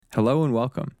Hello and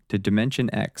welcome to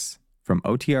Dimension X from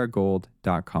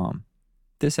OTRGold.com.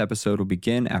 This episode will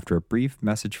begin after a brief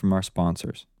message from our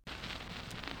sponsors.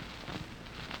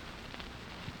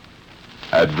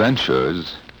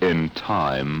 Adventures in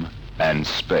time and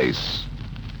space,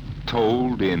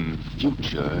 told in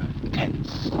future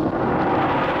tense.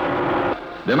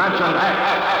 Dimension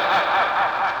X!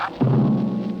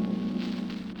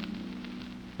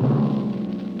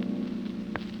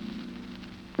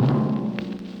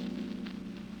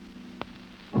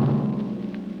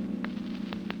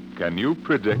 Can you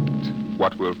predict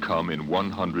what will come in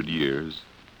 100 years?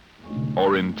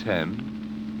 Or in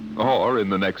 10? Or in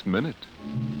the next minute?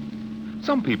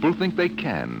 Some people think they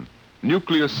can.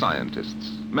 Nuclear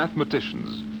scientists,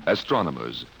 mathematicians,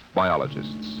 astronomers,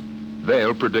 biologists.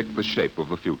 They'll predict the shape of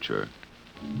the future.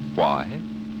 Why?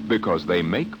 Because they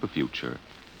make the future.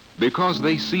 Because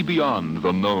they see beyond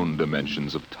the known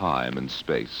dimensions of time and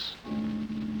space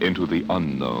into the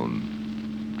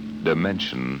unknown.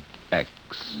 Dimension X.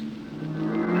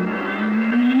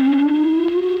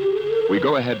 We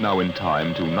go ahead now in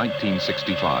time to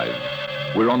 1965.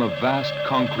 We're on a vast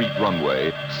concrete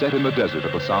runway set in the desert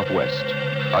of the Southwest.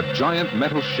 A giant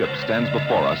metal ship stands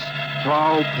before us,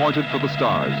 prow pointed for the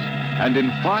stars. And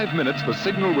in 5 minutes, the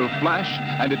signal will flash,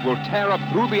 and it will tear up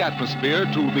through the atmosphere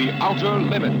to the outer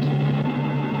limit.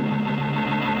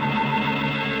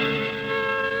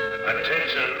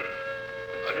 Attention,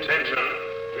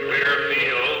 clear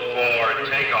field for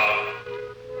takeoff.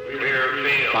 Clear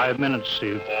field. 5 minutes,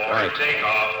 Steve. For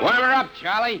takeoff. Warm her up,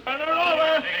 Charlie.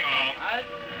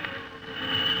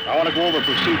 I want to go over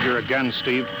procedure again,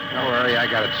 Steve. Don't worry, I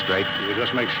got it straight. You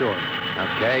just make sure.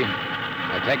 Okay.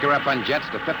 I take her up on jets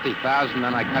to 50,000,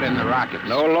 then I cut in the rockets.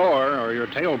 No lower, or your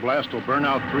tail blast will burn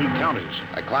out 3 counties.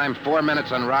 I climb 4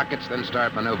 minutes on rockets, then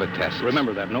start maneuver tests.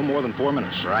 Remember that, no more than 4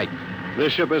 minutes. Right.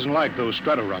 This ship isn't like those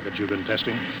strato rockets you've been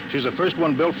testing. She's the first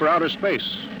one built for outer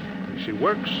space. If she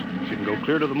works, she can go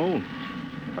clear to the moon.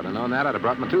 If I'd have known that, I'd have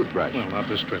brought my toothbrush. Well, not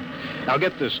this trip. Now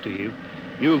get this, Steve.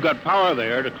 You've got power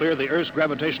there to clear the Earth's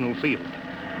gravitational field.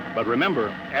 But remember,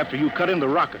 after you cut in the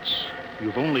rockets,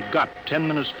 you've only got 10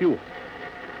 minutes fuel.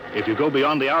 If you go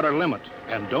beyond the outer limit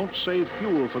and don't save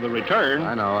fuel for the return...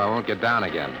 I know, I won't get down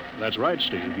again. That's right,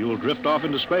 Steve. You'll drift off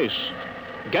into space.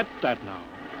 Get that now.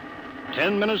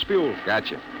 10 minutes fuel.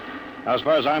 Gotcha. Now, as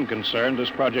far as I'm concerned, this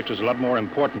project is a lot more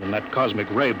important than that cosmic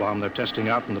ray bomb they're testing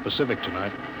out in the Pacific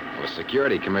tonight. Well, the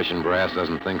Security Commission brass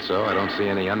doesn't think so. I don't see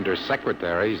any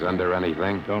undersecretaries under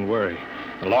anything. Don't worry.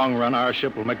 In the long run, our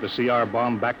ship will make the CR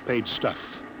bomb back-page stuff.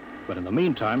 But in the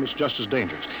meantime, it's just as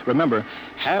dangerous. Remember,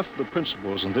 half the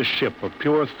principles in this ship are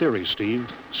pure theory, Steve.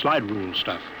 Slide rule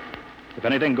stuff. If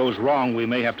anything goes wrong, we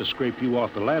may have to scrape you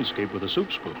off the landscape with a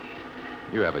soup spoon.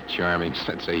 You have a charming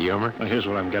sense of humor. Now, here's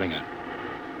what I'm getting at.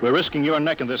 We're risking your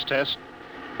neck in this test.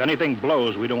 If anything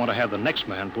blows, we don't want to have the next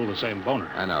man pull the same boner.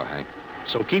 I know, Hank.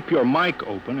 So keep your mic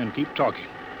open and keep talking.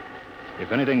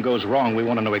 If anything goes wrong, we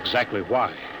want to know exactly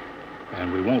why.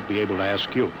 And we won't be able to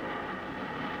ask you.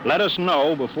 Let us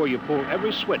know before you pull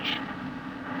every switch.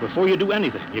 Before you do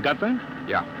anything. You got that?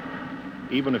 Yeah.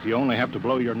 Even if you only have to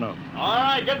blow your nose. All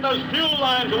right, get those fuel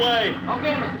lines away.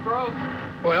 Okay, Mr. Grove.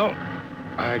 Well,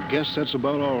 I guess that's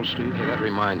about all, Steve. Hey, that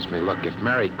reminds me. Look, if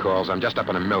Mary calls, I'm just up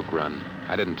on a milk run.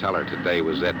 I didn't tell her today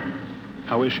was it.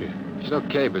 How is she? She's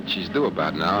okay, but she's due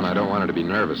about now, and I don't want her to be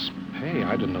nervous. Hey,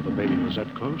 I didn't know the baby was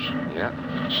that close. Yeah?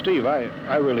 Steve,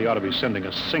 I really ought to be sending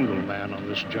a single man on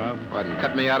this job. What, and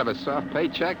cut me out of a soft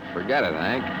paycheck? Forget it,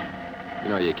 Hank. You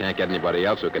know you can't get anybody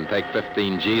else who can take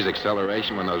 15 G's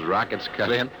acceleration when those rockets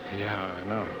cut in. Yeah, I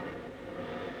know.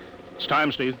 It's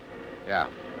time, Steve. Yeah.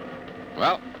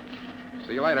 Well,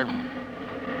 see you later.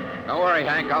 Don't worry,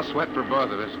 Hank. I'll sweat for both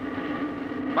of us.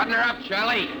 Button her up,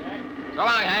 Charlie. So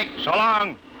long, Hank. So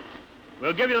long.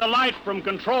 We'll give you the light from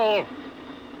control.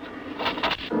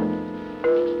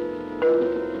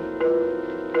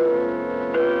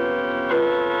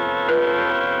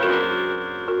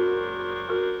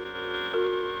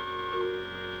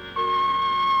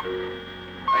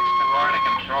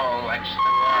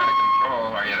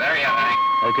 Are you there yet, Hank?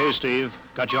 Okay, Steve.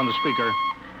 Got you on the speaker.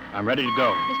 I'm ready to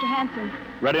go. Mr. Hanson.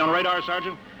 Ready on radar,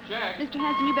 Sergeant? Check. Mr.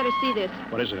 Hanson, you better see this.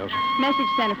 What is it, Elsa? Message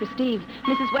center for Steve.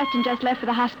 Mrs. Weston just left for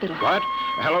the hospital. What?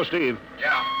 Hello, Steve.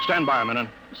 Yeah. Stand by a minute.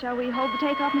 Shall we hold the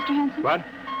takeoff, Mr. Hanson? What?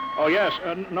 Oh, yes.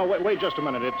 No, wait just a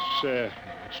minute.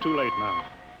 It's too late now.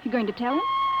 You going to tell him?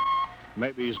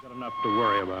 Maybe he's got enough to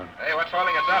worry about. Hey, what's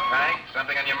holding us up, Hank?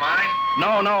 Something on your mind?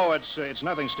 No, it's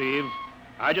nothing, Steve.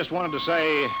 I just wanted to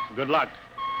say good luck.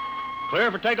 Clear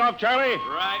for takeoff, Charlie?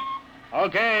 Right.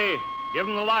 Okay, give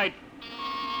him the light.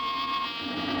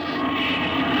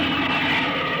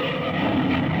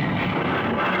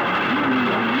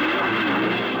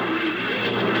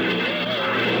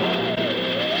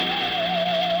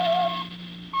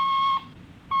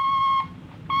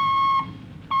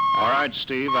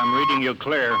 Steve. I'm reading you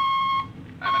clear.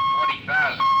 I'm at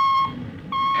 40,000.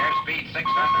 Airspeed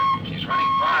 600. She's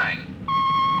running fine.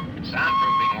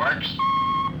 Soundproofing works.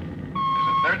 There's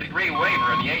a third-degree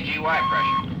waiver in the AGY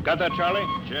pressure. Got that, Charlie?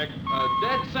 Check.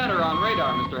 Dead center on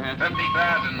radar, Mr. Hanson.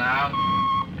 50,000 now.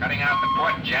 Cutting out the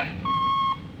port jet.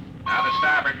 Now the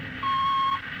starboard.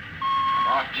 I'm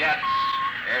off jets.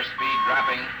 Airspeed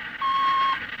dropping.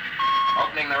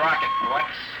 Opening the rocket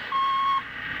ports.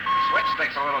 Switch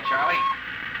sticks a little, Charlie.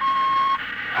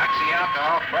 Oxy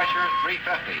alcohol pressure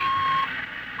 350.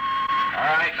 All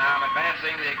right, now I'm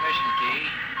advancing the ignition key.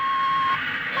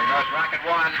 There goes rocket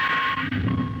 1.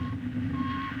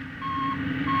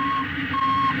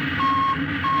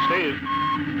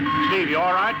 Steve, you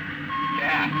all right?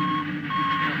 Yeah.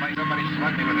 Feels like somebody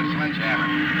slugged me with a sledgehammer.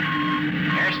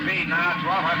 Airspeed now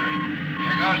 1,200.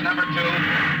 Here goes number 2.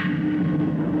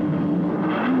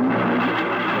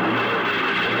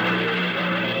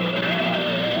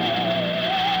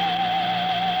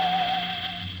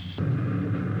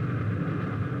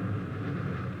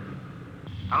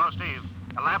 Hello, Steve.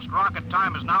 Elapsed rocket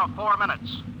time is now 4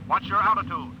 minutes. What's your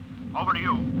altitude? Over to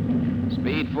you.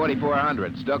 Speed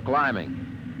 4,400. Still climbing.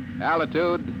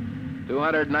 Altitude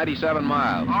 297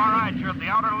 miles. All right, you're at the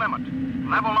outer limit.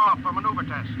 Level off for maneuver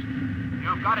test.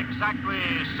 You've got exactly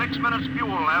 6 minutes fuel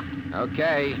left.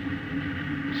 Okay.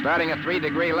 Starting a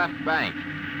 3-degree left bank.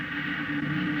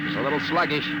 It's a little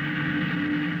sluggish.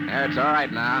 There, it's all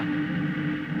right now.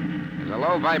 There's a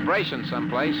low vibration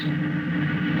someplace.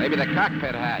 Maybe the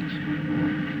cockpit hatch.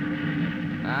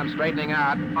 Now I'm straightening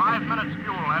out. 5 minutes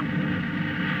fuel left.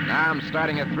 Now I'm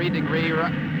starting a 3-degree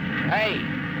Hey!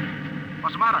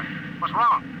 What's the matter? What's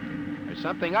wrong? There's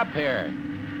something up here.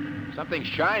 Something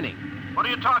shining. What are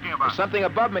you talking about? There's something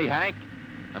above me, Hank.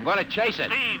 I'm going to chase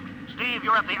it. Steve,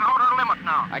 you're at the outer limit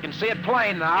now. I can see it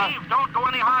plain now. Steve, don't go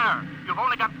any higher. You've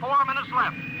only got 4 minutes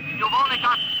left. You've only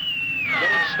got...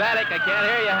 Getting static. I can't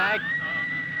hear you, Hank.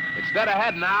 It's dead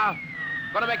ahead now.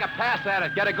 Going to make a pass at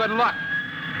it. Get a good look.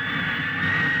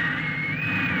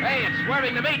 Hey, it's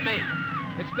swerving to meet me.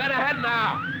 It's dead ahead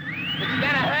now. It's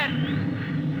dead ahead.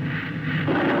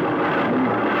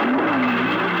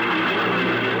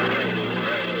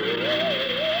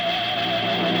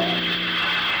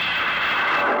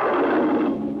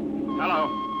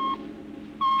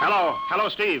 Hello,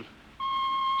 Steve.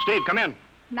 Steve, come in.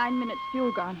 9 minutes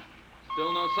fuel gone.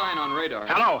 Still no sign on radar.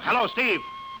 Hello, Steve.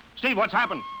 Steve, what's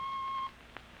happened?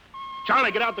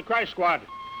 Charlie, get out the crash squad.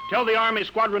 Tell the Army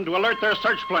squadron to alert their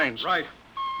search planes. Right.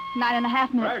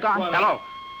 9.5 minutes gone.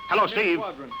 Hello, Steve.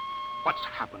 Squadron. What's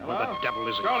happened? Where the devil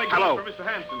is it? Charlie, Hello. for Mr.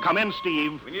 Hanson. Come in,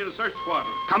 Steve. We need a search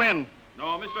squadron. Come in. No,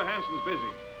 Mr. Hanson's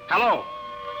busy. Hello,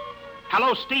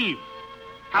 Steve.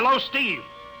 Hello, Steve.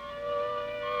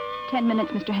 10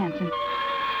 minutes, Mr. Hanson.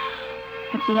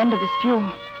 That's the end of this fuel.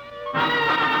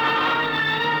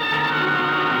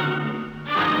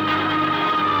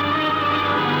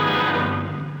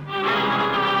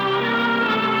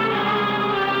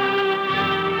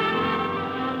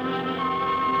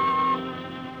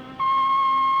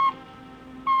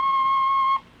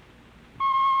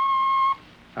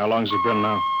 How long's it been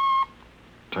now?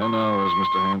 10 hours,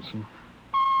 Mr. Hanson.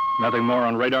 Nothing more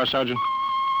on radar, Sergeant?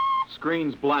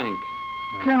 Screen's blank.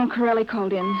 Colonel Corelli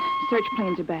called in. Search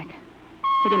planes are back.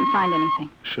 He didn't find anything.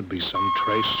 Should be some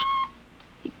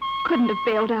trace. Couldn't have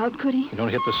bailed out, could he? You don't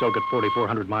hit the silk at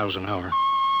 4,400 miles an hour.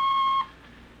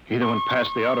 Either went past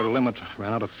the outer limit,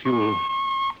 ran out of fuel.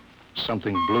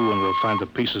 Something blew, and we'll find the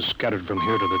pieces scattered from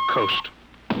here to the coast.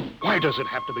 Why does it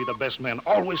have to be the best man?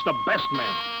 Always the best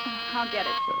man. I'll get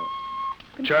it.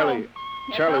 Control. Charlie,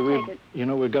 Yes, Charlie, I'll take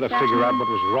it. we've got to That's figure out right. what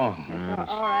was wrong. Yes,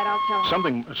 all right, I'll tell him.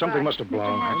 Something Right. must have Mr.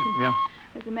 blown. Hanson. Yeah.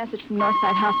 There's a message from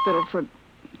Northside Hospital for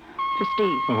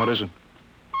Steve. Well, what is it?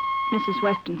 Mrs.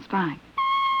 Weston's fine.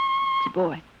 It's a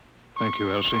boy. Thank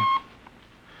you, Elsie.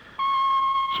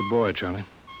 It's a boy, Charlie.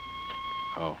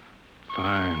 Oh.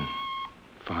 Fine.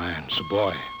 It's a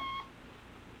boy.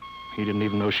 He didn't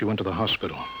even know she went to the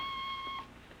hospital.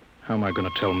 How am I going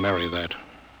to tell Mary that?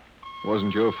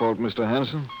 Wasn't your fault, Mr.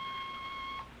 Hanson.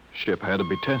 Ship had to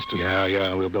be tested.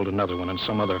 Yeah, we'll build another one, and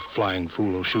some other flying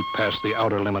fool will shoot past the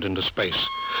outer limit into space.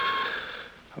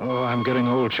 Oh, I'm getting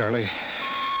old, Charlie.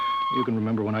 You can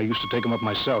remember when I used to take them up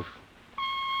myself.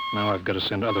 Now I've got to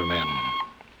send other men.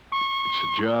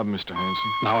 It's a job, Mr.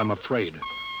 Hanson. Now I'm afraid.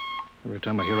 Every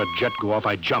time I hear a jet go off,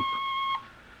 I jump.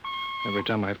 Every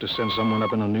time I have to send someone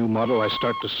up in a new model, I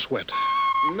start to sweat.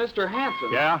 Mr. Hanson.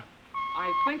 Yeah?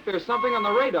 I think there's something on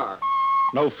the radar.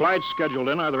 No flights scheduled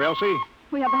in, are there, Elsie?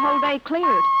 We have the whole day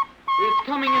cleared. It's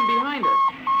coming in behind us.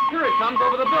 Here it comes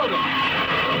over the building.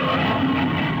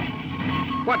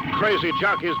 What crazy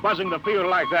jockey is buzzing the field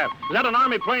like that? Is that an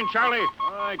Army plane, Charlie?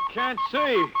 I can't see.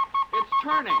 It's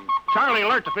turning. Charlie,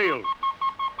 alert the field.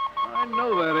 I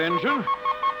know that engine.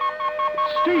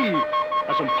 It's Steve.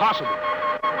 That's impossible.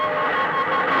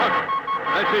 Look,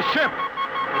 that's his ship.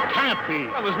 It can't be.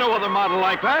 Well, there's no other model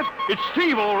like that. It's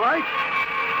Steve, all right.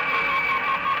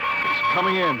 It's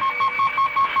coming in.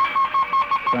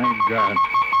 Thank God.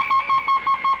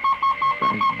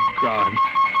 Thank God.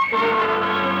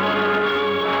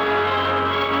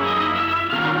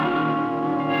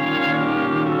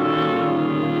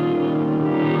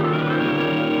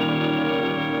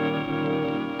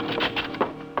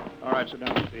 All right, sit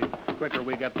down, Steve. The quicker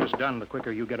we get this done, the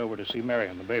quicker you get over to see Mary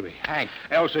and the baby. Hank,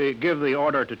 Elsie, give the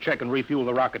order to check and refuel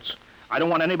the rockets. I don't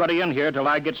want anybody in here till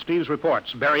I get Steve's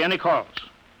reports. Bury any calls.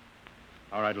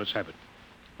 All right, let's have it.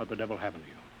 What the devil happened to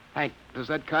you? Hank, does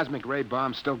that cosmic ray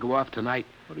bomb still go off tonight?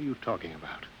 What are you talking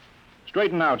about?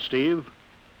 Straighten out, Steve.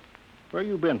 Where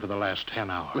you been for the last 10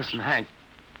 hours? Listen, Hank,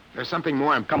 there's something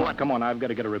more important. Come on. I've got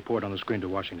to get a report on the screen to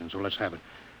Washington, so let's have it.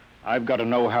 I've got to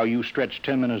know how you stretched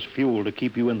 10 minutes fuel to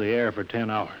keep you in the air for 10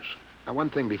 hours. Now, one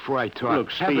thing before I talk.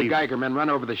 Look, have the Steve. Geiger men run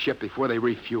over the ship before they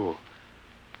refuel.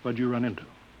 What'd you run into?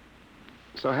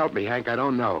 So help me, Hank, I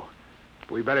don't know.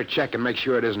 But we better check and make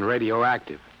sure it isn't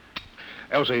radioactive.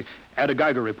 Elsie, add a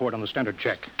Geiger report on the standard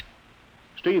check.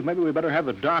 Steve, maybe we better have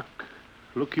the doc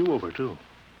look you over, too.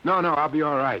 No, I'll be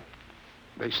all right.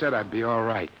 They said I'd be all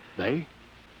right. They?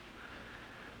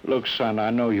 Look, son,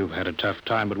 I know you've had a tough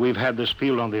time, but we've had this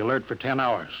field on the alert for 10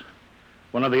 hours.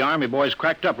 One of the Army boys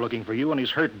cracked up looking for you, and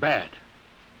he's hurt bad.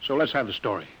 So let's have the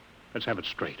story. Let's have it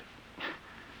straight.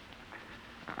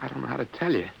 I don't know how to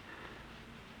tell you.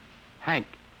 Hank,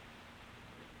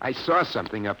 I saw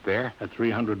something up there. At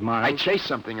 300 miles? I chased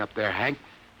something up there, Hank,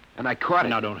 and I caught it.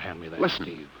 Now, don't hand me that, Listen,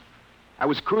 Steve. I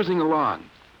was cruising along,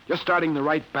 just starting the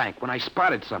right bank, when I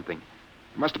spotted something.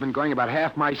 It must have been going about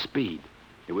half my speed.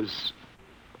 It was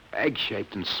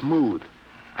egg-shaped and smooth.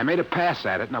 I made a pass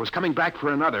at it, and I was coming back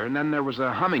for another, and then there was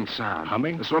a humming sound.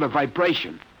 Humming? A sort of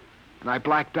vibration. And I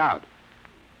blacked out.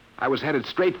 I was headed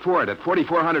straight for it at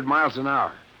 4,400 miles an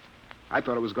hour. I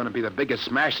thought it was going to be the biggest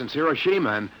smash since Hiroshima,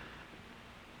 and...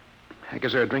 Hank,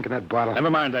 is there a drink in that bottle? Never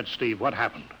mind that, Steve. What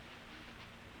happened?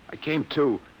 I came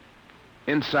to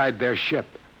inside their ship.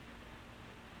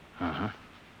 Uh-huh.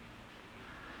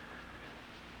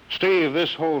 Steve,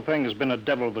 this whole thing has been a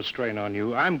devil of a strain on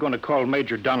you. I'm going to call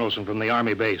Major Donaldson from the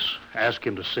Army base. Ask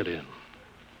him to sit in.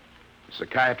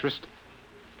 Psychiatrist?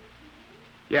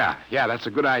 Yeah, that's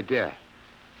a good idea.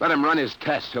 Let him run his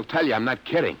tests. He'll tell you I'm not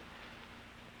kidding.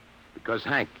 Because,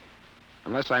 Hank,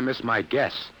 unless I miss my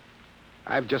guess,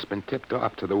 I've just been tipped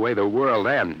off to the way the world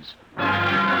ends.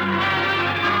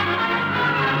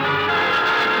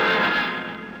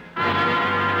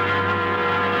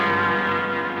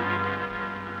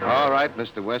 All right,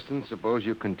 Mr. Weston, suppose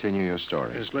you continue your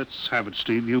story. Yes, let's have it,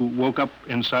 Steve. You woke up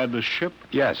inside the ship?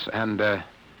 Yes, and the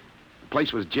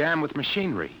place was jammed with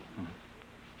machinery.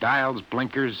 Dials,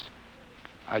 blinkers.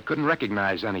 I couldn't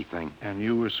recognize anything. And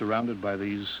you were surrounded by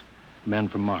these men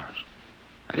from Mars?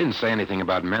 I didn't say anything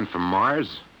about men from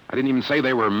Mars. I didn't even say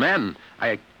they were men.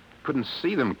 I couldn't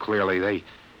see them clearly. They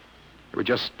were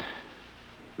just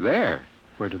there.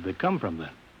 Where did they come from,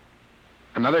 then?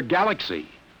 Another galaxy.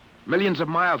 Millions of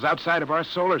miles outside of our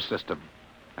solar system.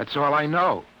 That's all I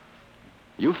know.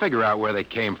 You figure out where they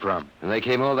came from. And they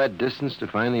came all that distance to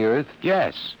find the Earth?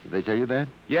 Yes. Did they tell you that?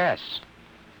 Yes.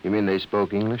 You mean they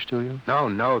spoke English to you?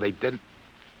 No, they didn't.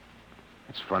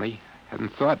 That's funny.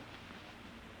 Hadn't thought.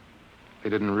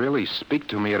 They didn't really speak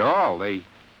to me at all. They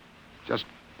just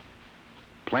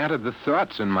planted the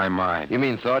thoughts in my mind. You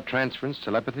mean thought transference,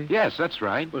 telepathy? Yes, that's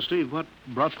right. Well, Steve, what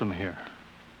brought them here?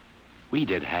 We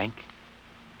did, Hank.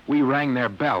 We rang their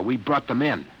bell. We brought them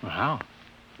in. Well, how?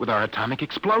 With our atomic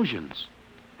explosions.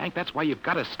 Hank, that's why you've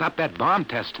got to stop that bomb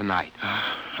test tonight.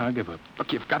 I'll give up.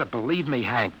 Look, you've got to believe me,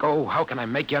 Hank. Oh, how can I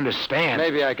make you understand?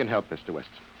 Maybe I can help, Mr.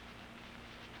 Weston.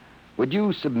 Would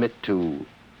you submit to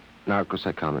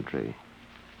narcopsychometry?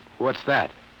 What's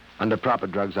that? Under proper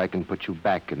drugs, I can put you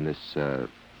back in this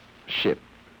ship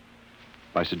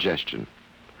by suggestion.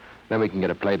 Then we can get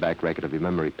a playback record of your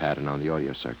memory pattern on the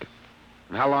audio circuit.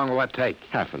 And how long will that take?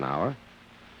 Half an hour.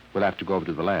 We'll have to go over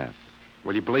to the lab.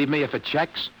 Will you believe me if it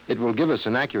checks? It will give us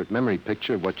an accurate memory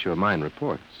picture of what your mind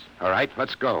reports. All right,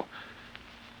 let's go.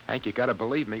 Hank, you got to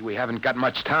believe me. We haven't got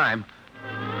much time.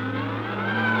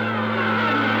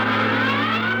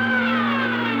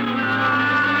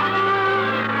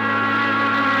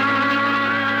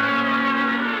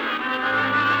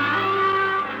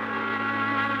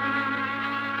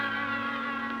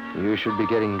 You should be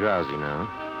getting drowsy now.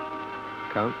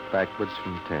 Count backwards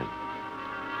from 10.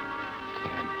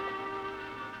 10,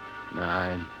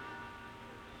 9,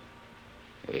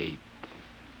 8,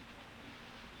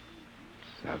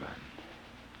 7,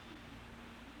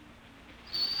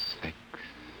 6,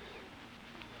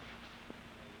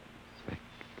 6.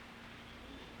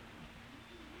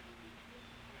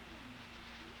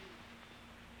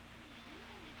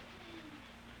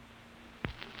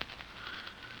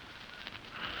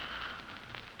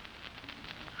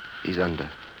 He's under.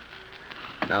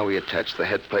 Now we attach the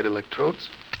head plate electrodes.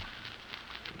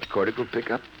 The cortical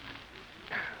pickup.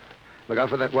 Look out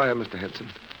for that wire, Mr. Henson.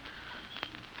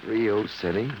 3.0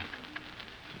 setting.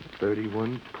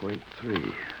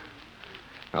 31.3.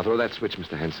 Now throw that switch,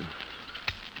 Mr. Henson.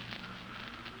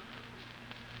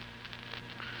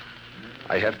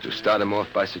 I have to start him off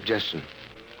by suggestion.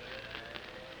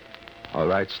 All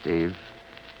right, Steve.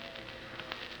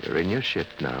 You're in your ship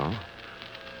now.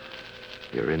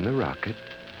 You're in the rocket.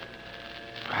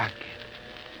 Rocket.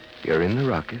 You're in the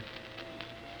rocket.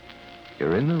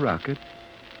 You're in the rocket.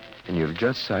 And you've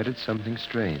just sighted something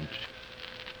strange.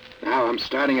 Now I'm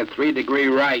starting at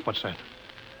 3° right. What's that?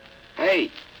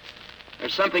 Hey,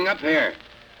 there's something up here.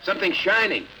 Something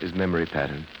shining. His memory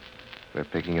pattern. We're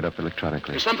picking it up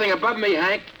electronically. There's something above me,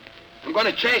 Hank. I'm going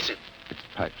to chase it. It's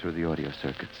piped through the audio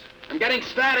circuits. I'm getting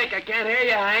static. I can't hear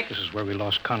you, Hank. This is where we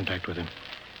lost contact with him.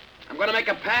 I'm going to make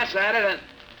a pass at it and...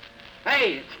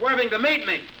 Hey, it's swerving to meet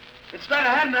me. It's dead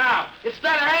ahead now. It's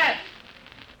dead ahead.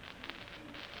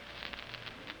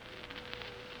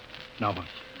 Now what?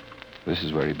 This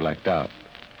is where he blacked out.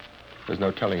 There's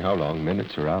no telling how long,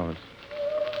 minutes or hours.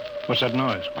 What's that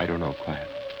noise? I don't know, quiet.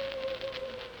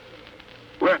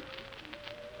 Where?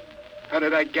 How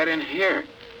did I get in here?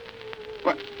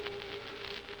 What?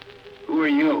 Who are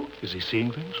you? Is he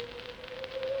seeing things?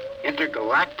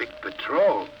 Intergalactic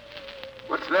Patrol.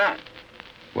 What's that?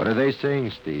 What are they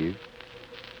saying, Steve?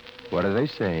 What are they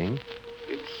saying?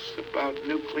 It's about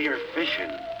nuclear fission.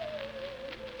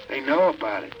 They know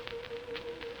about it.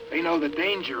 They know the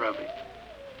danger of it.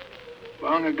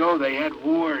 Long ago, they had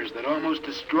wars that almost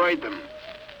destroyed them.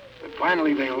 But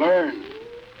finally, they learned.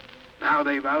 Now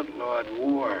they've outlawed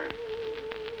war.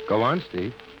 Go on,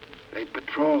 Steve. They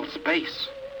patrol space.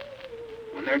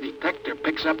 When their detector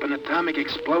picks up an atomic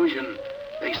explosion,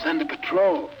 they send a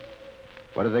patrol.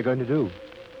 What are they going to do?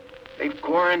 They've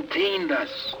quarantined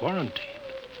us. Quarantine?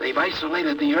 They've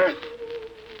isolated the Earth.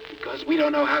 Because we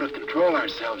don't know how to control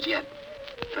ourselves yet.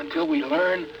 Until we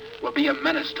learn, we'll be a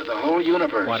menace to the whole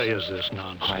universe. What is this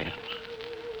nonsense? Quiet.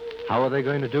 How are they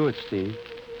going to do it, Steve?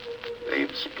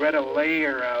 They've spread a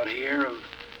layer out here of...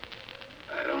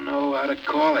 I don't know how to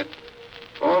call it.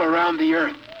 All around the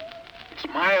Earth. It's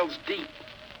miles deep.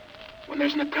 When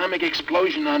there's an atomic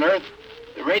explosion on Earth,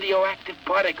 the radioactive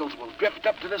particles will drift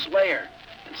up to this layer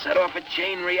and set off a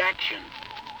chain reaction.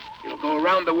 It'll go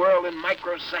around the world in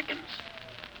microseconds.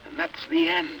 And that's the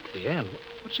end. The end?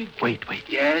 What's he... Wait.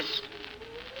 Yes.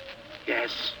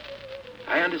 Yes.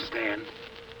 I understand.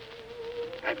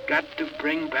 I've got to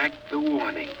bring back the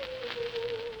warning.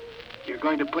 You're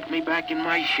going to put me back in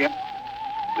my ship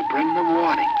to bring the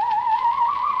warning.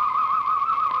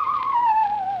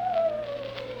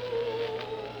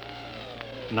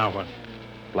 Now what?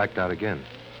 Blacked out again.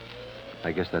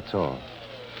 I guess that's all.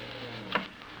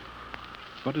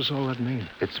 What does all that mean?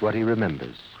 It's what he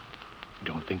remembers. You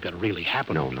don't think that really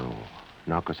happened? No.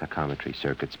 Narcopsychometry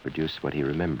circuits produce what he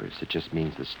remembers. It just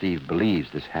means that Steve believes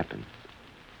this happened.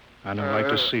 I don't like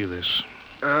to see this.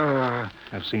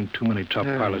 I've seen too many top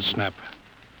pilots snap.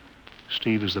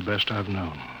 Steve is the best I've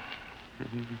known.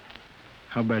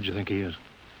 How bad do you think he is?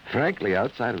 Frankly,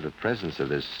 outside of the presence of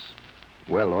this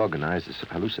well-organized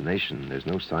hallucination, there's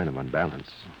no sign of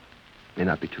unbalance. May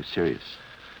not be too serious.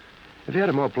 If he had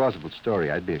a more plausible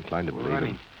story, I'd be inclined to believe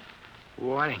him.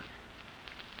 Warning.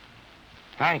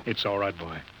 Hank. It's all right,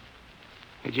 boy.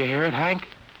 Did you hear it, Hank?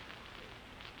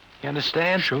 You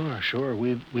understand? Sure.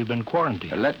 We've been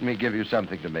quarantined. Let me give you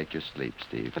something to make you sleep,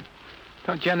 Steve.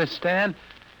 Don't you understand?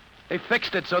 They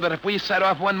fixed it so that if we set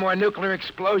off one more nuclear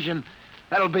explosion,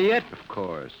 that'll be it. Of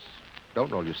course.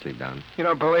 Don't roll your sleeve down. You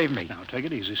don't believe me. Now, take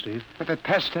it easy, Steve. But the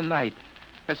test tonight.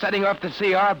 They're setting off the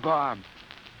CR bomb.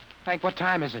 Hank, what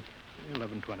time is it?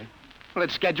 11:20. Well,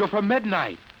 it's scheduled for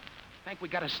midnight. Hank, we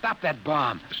gotta stop that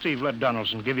bomb. Steve, let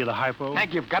Donaldson give you the hypo.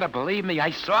 Hank, you've gotta believe me.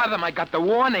 I saw them. I got the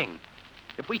warning.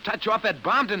 If we touch off that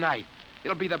bomb tonight,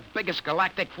 it'll be the biggest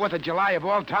galactic 4th of July of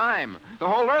all time. The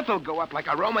whole Earth will go up like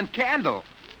a Roman candle.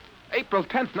 April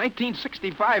 10th,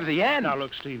 1965, the end. Now,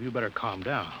 look, Steve, you better calm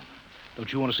down.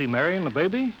 Don't you want to see Mary and the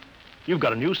baby? You've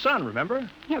got a new son, remember?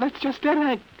 Yeah, that's just it,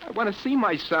 Hank. I want to see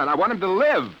my son. I want him to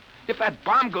live. If that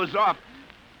bomb goes off...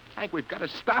 Hank, we've got to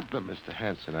stop them. Mr.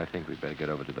 Hanson, I think we'd better get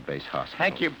over to the base hospital.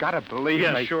 Hank, you've got to believe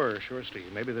Yeah, me. sure,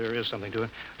 Steve. Maybe there is something to it.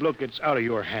 Look, it's out of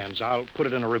your hands. I'll put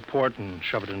it in a report and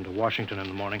shove it into Washington in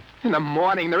the morning. In the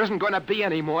morning? There isn't going to be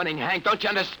any morning, Hank. Don't you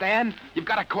understand? You've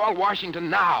got to call Washington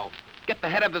now. Get the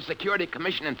head of the Security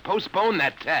Commission and postpone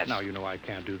that test. Now, you know I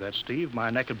can't do that, Steve. My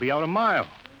neck would be out a mile.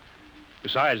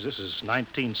 Besides, this is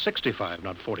 1965,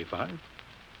 not 45.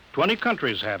 20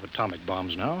 countries have atomic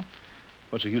bombs now.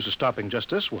 What's the use of stopping just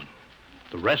this one?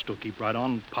 The rest will keep right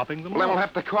on popping them Well, then off. we'll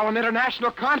have to call an international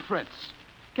conference.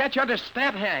 Can't you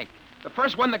understand, Hank? The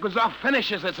first one that goes off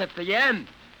finishes us at the end.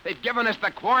 They've given us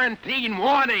the quarantine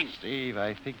warning. Steve,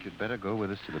 I think you'd better go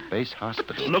with us to the base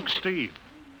hospital. Look, Steve,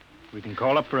 we can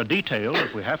call up for a detail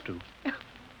if we have to.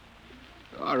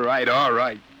 All right, all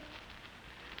right.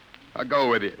 I'll go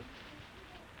with you.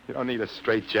 You don't need a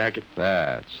straitjacket.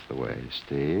 That's the way,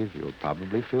 Steve. You'll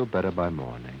probably feel better by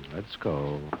morning. Let's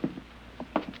go.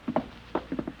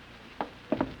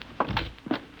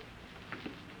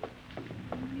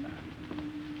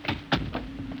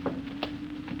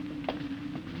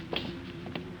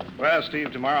 Well,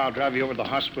 Steve, tomorrow I'll drive you over to the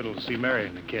hospital to see Mary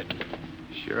and the kid.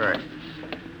 Sure.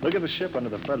 Look at the ship under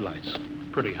the floodlights.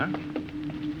 Pretty, huh?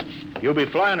 You'll be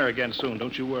flying her again soon,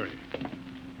 don't you worry.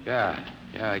 Yeah,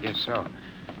 I guess so.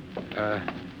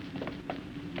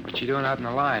 What you doing out in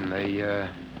the line? They,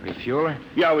 refuel her?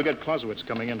 Yeah, we got Clausewitz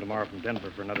coming in tomorrow from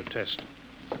Denver for another test.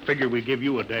 Figure we give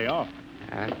you a day off.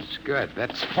 That's good.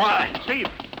 That's fine. Steve,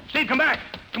 come back.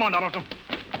 Come on, Donaldson.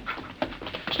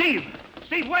 Steve,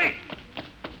 wait.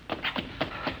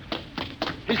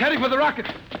 He's heading for the rocket.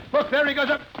 Look, there he goes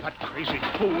up. That crazy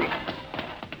fool.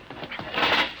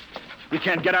 We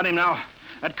can't get at him now.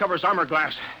 That covers armor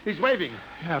glass. He's waving.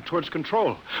 Yeah, towards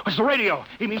control. What's the radio?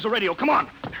 He means the radio. Come on.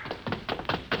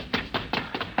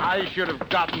 I should have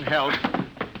gotten help.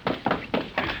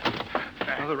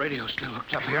 Oh, the radio's still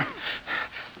hooked up here.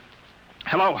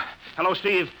 Hello,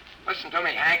 Steve. Listen to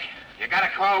me, Hank. You gotta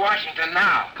call Washington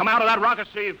now. Come out of that rocket,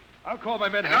 Steve. I'll call my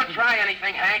men. And don't try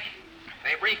anything, Hank.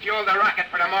 They've refueled the rocket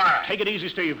for tomorrow. Take it easy,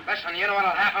 Steve. Listen, you know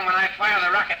what'll happen when I fire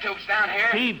the rocket tubes down here?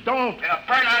 Steve, don't. It'll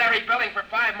burn out every building for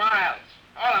 5 miles.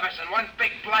 All of us in one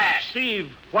big blast.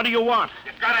 Steve, what do you want?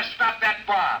 You've got to stop that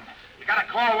bomb. You got to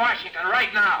call Washington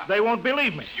right now. They won't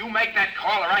believe me. You make that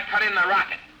call or I cut in the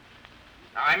rocket.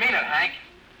 Now, I mean it, Hank.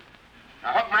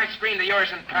 Now, hook my screen to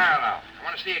yours in parallel. I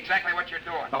want to see exactly what you're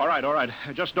doing. All right.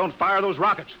 Just don't fire those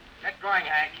rockets. Get going,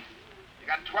 Hank. You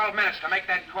got 12 minutes to make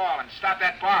that call and stop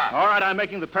that bomb. All right, I'm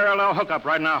making the parallel hookup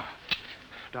right now.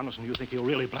 Donaldson, you think he'll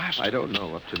really blast? I don't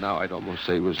know. Up to now, I'd almost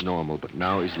say he was normal, but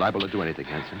now he's liable to do anything,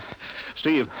 Hanson.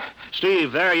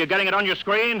 Steve, there, you getting it on your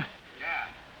screen? Yeah.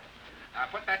 Now,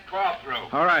 put that call through.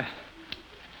 All right.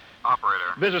 Operator,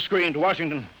 Visit screen to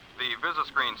Washington. the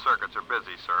Visiscreen circuits are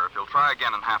busy, sir. If you'll try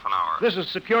again in half an hour. This is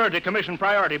Security Commission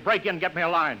priority. Break in, get me a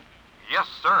line. Yes,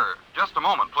 sir. Just a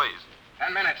moment, please.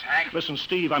 10 minutes, Hank. Listen,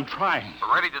 Steve, I'm trying.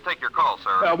 We're ready to take your call,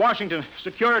 sir. Washington,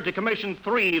 Security Commission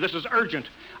 3. This is urgent.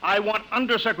 I want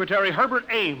Undersecretary Herbert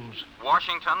Ames.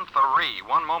 Washington 3.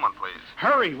 1 moment, please.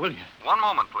 Hurry, will you? 1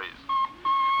 moment, please.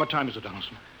 What time is it,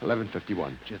 Donaldson?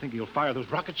 11:51. Do you think he'll fire those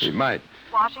rockets? He might.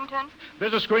 Washington?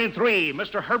 This is screen 3.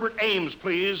 Mr. Herbert Ames,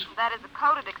 please. That is a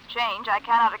coded exchange. I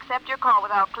cannot accept your call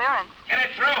without clearance. Get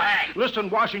it through, Hank. Listen,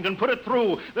 Washington, put it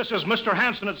through. This is Mr.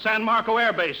 Hanson at San Marco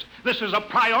Air Base. This is a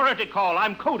priority call.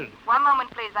 I'm coded. 1 moment,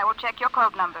 please. I will check your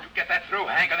code number. Get that through,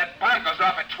 Hank, or that bomb goes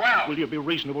off at 12. Will you be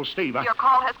reasonable, Steve? Your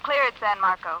call has cleared, San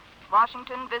Marco.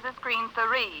 Washington, visit screen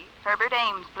 3. Herbert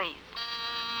Ames, please.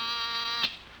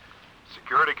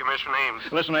 Security Commission Ames.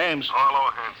 Listen, Ames.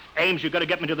 Hello, Hanson. Ames, you got to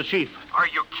get me to the chief. Are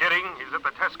you kidding? He's at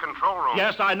the test control room.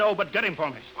 Yes, I know, but get him for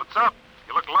me. What's up?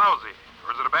 You look lousy.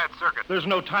 Or is it a bad circuit? There's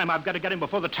no time. I've got to get him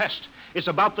before the test. It's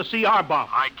about the CR bomb.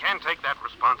 I can't take that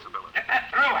responsibility. Get that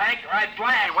through, Hank, or I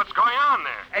blast. Hey, what's going on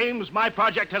there? Ames, my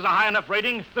project has a high enough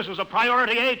rating. This is a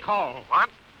priority A call. What?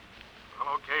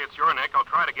 Well, okay, it's your neck. I'll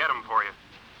try to get him for you.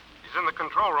 He's in the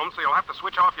control room, so you'll have to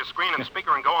switch off your screen and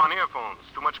speaker and go on earphones.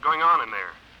 Too much going on in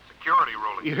there. Security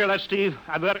ruling. You hear that, Steve?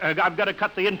 I've got to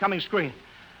cut the incoming screen.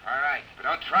 All right, but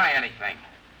don't try anything.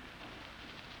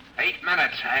 8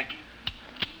 minutes, Hank.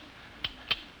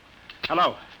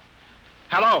 Hello.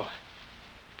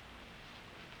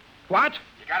 What?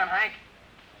 You got him, Hank?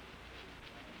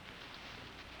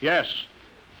 Yes.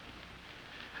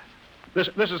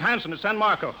 This is Hanson at San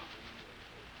Marco.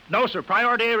 No, sir.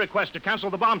 Priority A request to cancel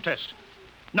the bomb test.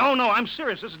 No, I'm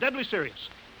serious. This is deadly serious.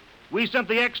 We sent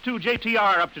the X2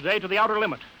 JTR up today to the outer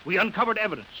limit. We uncovered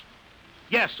evidence.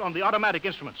 Yes, on the automatic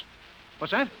instruments.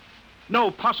 What's that? No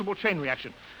possible chain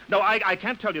reaction. No, I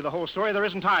can't tell you the whole story. There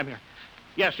isn't time here.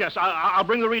 Yes. I'll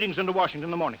bring the readings into Washington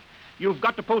in the morning. You've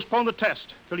got to postpone the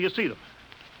test till you see them.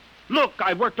 Look,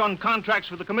 I've worked on contracts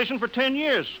for the commission for 10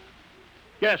 years.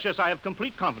 Yes, I have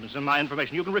complete confidence in my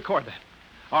information. You can record that.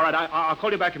 All right, I'll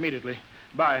call you back immediately.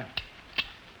 Bye.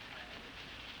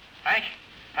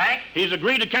 Hank? He's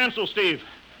agreed to cancel, Steve.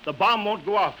 The bomb won't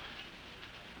go off.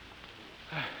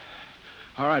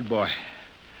 All right, boy.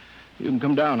 You can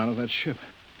come down out of that ship.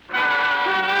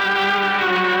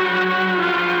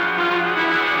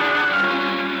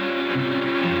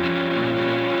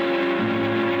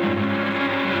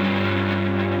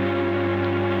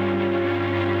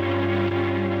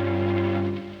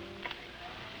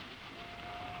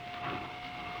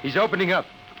 He's opening up.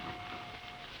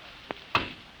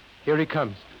 Here he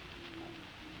comes.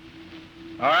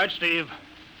 All right, Steve.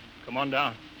 Come on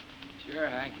down. Sure,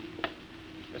 Hank.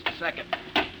 Just a second.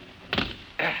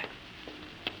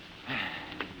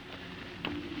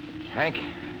 Hank,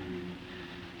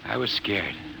 I was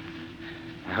scared.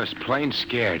 I was plain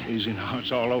scared. Easy now.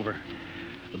 It's all over.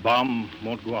 The bomb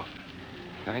won't go off.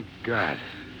 Thank God.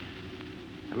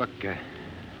 Look, I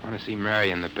want to see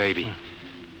Mary and the baby.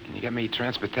 Can you get me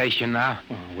transportation now?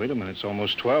 Oh, wait a minute. It's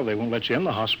almost 12. They won't let you in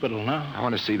the hospital now. I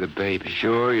want to see the baby.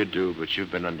 Sure you do, but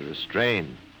you've been under a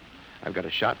strain. I've got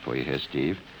a shot for you here,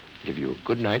 Steve. Give you a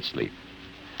good night's sleep.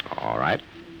 All right.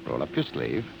 Roll up your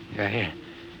sleeve. Yeah, here.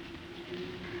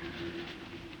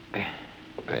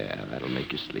 There, that'll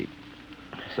make you sleep.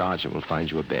 Sergeant will find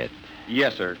you a bed.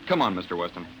 Yes, sir. Come on, Mr.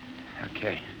 Weston.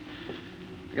 Okay.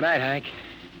 Good night, Hank.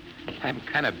 I'm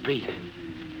kind of beat.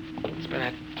 It's been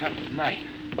a tough night.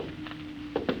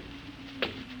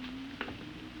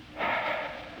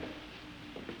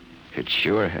 It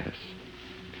sure has.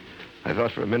 I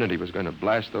thought for a minute he was going to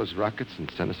blast those rockets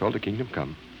and send us all to Kingdom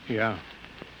Come. Yeah.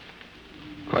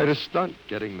 Quite a stunt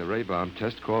getting the ray bomb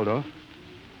test called off.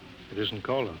 It isn't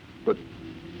called off. But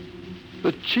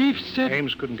the chief said...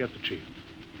 Ames couldn't get the chief.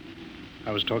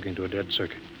 I was talking to a dead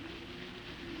circuit.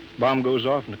 Bomb goes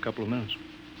off in a couple of minutes.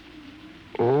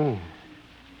 Oh.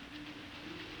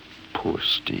 Poor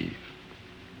Steve.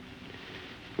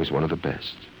 He was one of the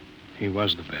best. He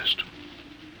was the best.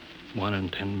 1 in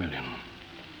 10 million.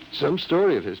 Some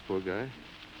story of his, poor guy.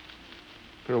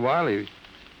 For a while, he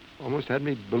almost had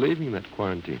me believing that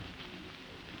quarantine.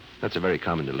 That's a very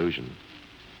common delusion.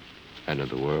 End of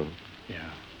the world. Yeah,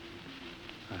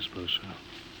 I suppose so.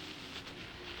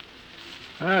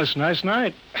 It's a nice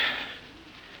night.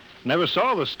 Never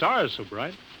saw the stars so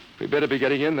bright. We better be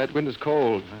getting in. That wind is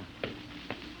cold.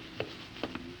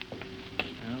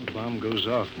 Well, the bomb goes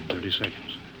off in 30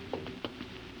 seconds.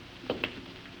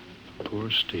 Poor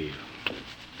Steve.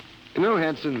 You know,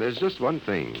 Hanson, there's just one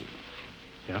thing.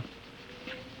 Yeah?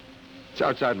 It's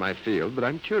outside my field, but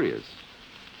I'm curious.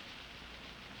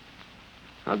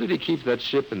 How did he keep that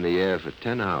ship in the air for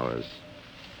 10 hours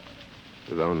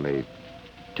with only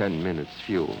 10 minutes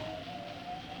fuel?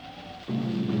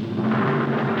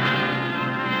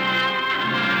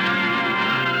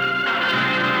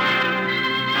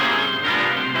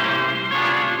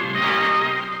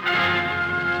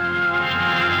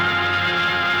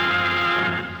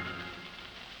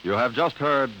 You have just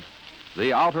heard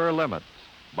The Outer Limit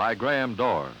by Graham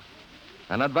Dorr,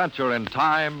 an adventure in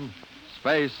time,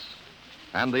 space,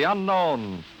 and the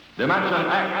unknown Dimension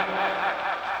X.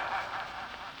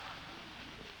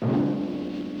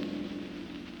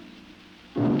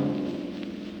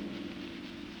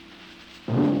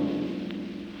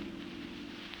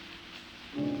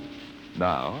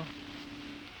 Now,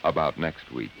 about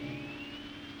next week.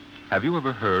 Have you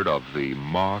ever heard of the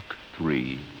Mark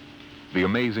III? The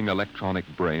amazing electronic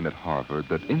brain at Harvard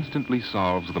that instantly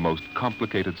solves the most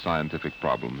complicated scientific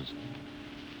problems.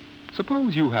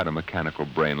 Suppose you had a mechanical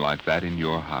brain like that in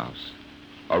your house.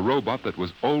 A robot that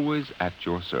was always at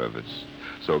your service,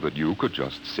 so that you could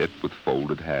just sit with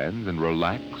folded hands and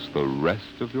relax the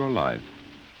rest of your life.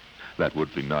 That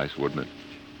would be nice, wouldn't it?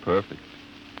 Perfect.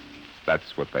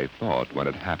 That's what they thought when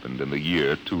it happened in the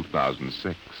year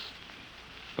 2006.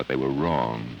 But they were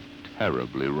wrong,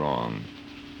 terribly wrong.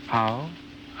 How?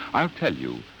 I'll tell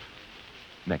you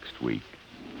next week.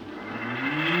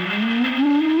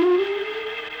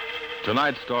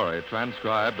 Tonight's story,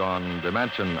 transcribed on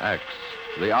Dimension X,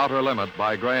 The Outer Limit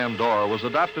by Graham Dorr, was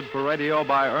adapted for radio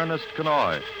by Ernest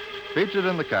Kenoy. Featured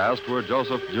in the cast were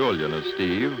Joseph Julian as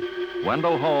Steve,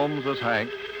 Wendell Holmes as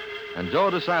Hank, and Joe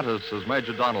DeSantis as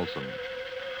Major Donaldson.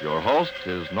 Your host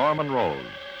is Norman Rose.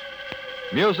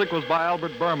 Music was by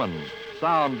Albert Berman.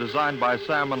 Sound designed by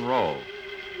Sam Monroe.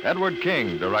 Edward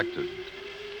King directed.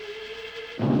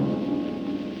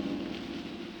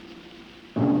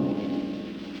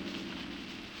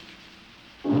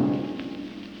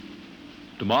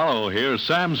 Tomorrow, here's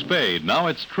Sam Spade. Now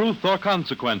it's Truth or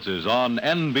Consequences on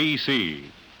NBC.